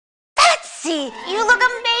Betsy, you look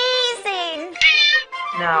amazing!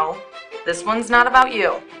 No, this one's not about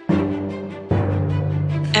you.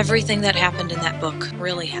 Everything that happened in that book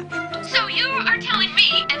really happened. So you are telling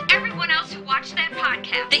me and everyone else who watched that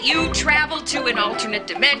podcast that you traveled to an alternate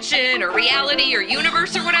dimension or reality or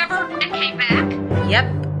universe or whatever and came back? Yep.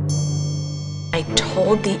 I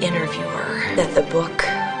told the interviewer that the book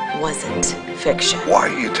wasn't fiction. Why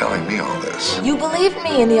are you telling me all this? You believed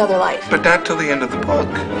me in the other life. But not till the end of the book.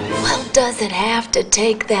 Well, does it have to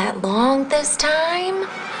take that long this time?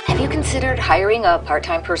 Have you considered hiring a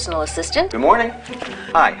part-time personal assistant? Good morning.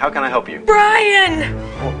 Hi, how can I help you? Brian!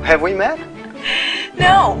 Well, have we met?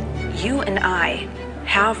 No. You and I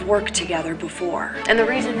have worked together before. And the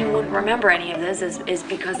reason you wouldn't remember any of this is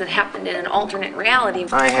because it happened in an alternate reality.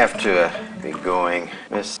 I have to be going,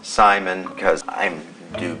 Miss Simon, because I'm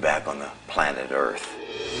due back on the planet Earth.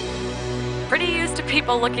 Pretty used to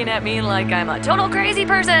people looking at me like I'm a total crazy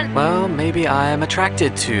person. Well, maybe I'm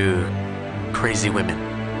attracted to crazy women.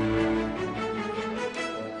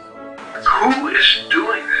 Who is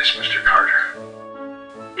doing this, Mr. Carter?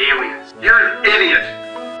 Aliens. You're an idiot.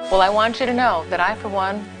 Well, I want you to know that I, for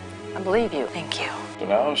one, I believe you. Thank you. So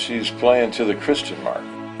now she's playing to the Christian mark.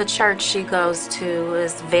 The church she goes to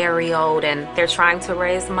is very old, and they're trying to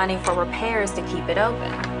raise money for repairs to keep it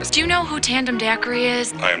open. Do you know who Tandem Daiquiri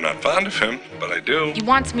is? I am not fond of him, but I do. He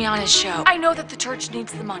wants me on his show. I know that the church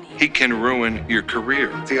needs the money. He can ruin your career.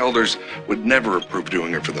 The elders would never approve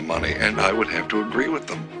doing it for the money, and I would have to agree with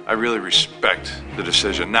them. I really respect the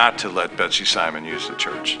decision not to let Betsy Simon use the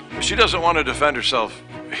church. If she doesn't want to defend herself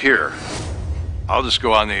here, I'll just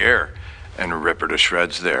go on the air and rip her to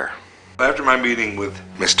shreds there. After my meeting with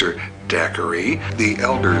Mr. Daiquiri, the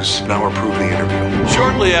elders now approve the interview.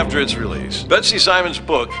 Shortly after its release, Betsy Simon's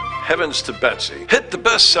book, Heavens to Betsy, hit the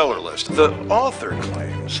bestseller list. The author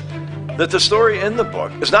claims that the story in the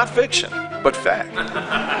book is not fiction, but fact.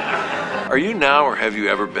 Are you now or have you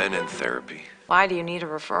ever been in therapy? Why, do you need a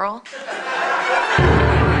referral?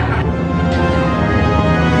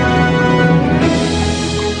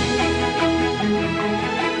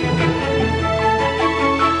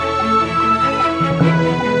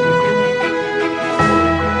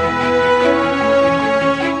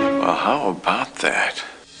 Well, how about that?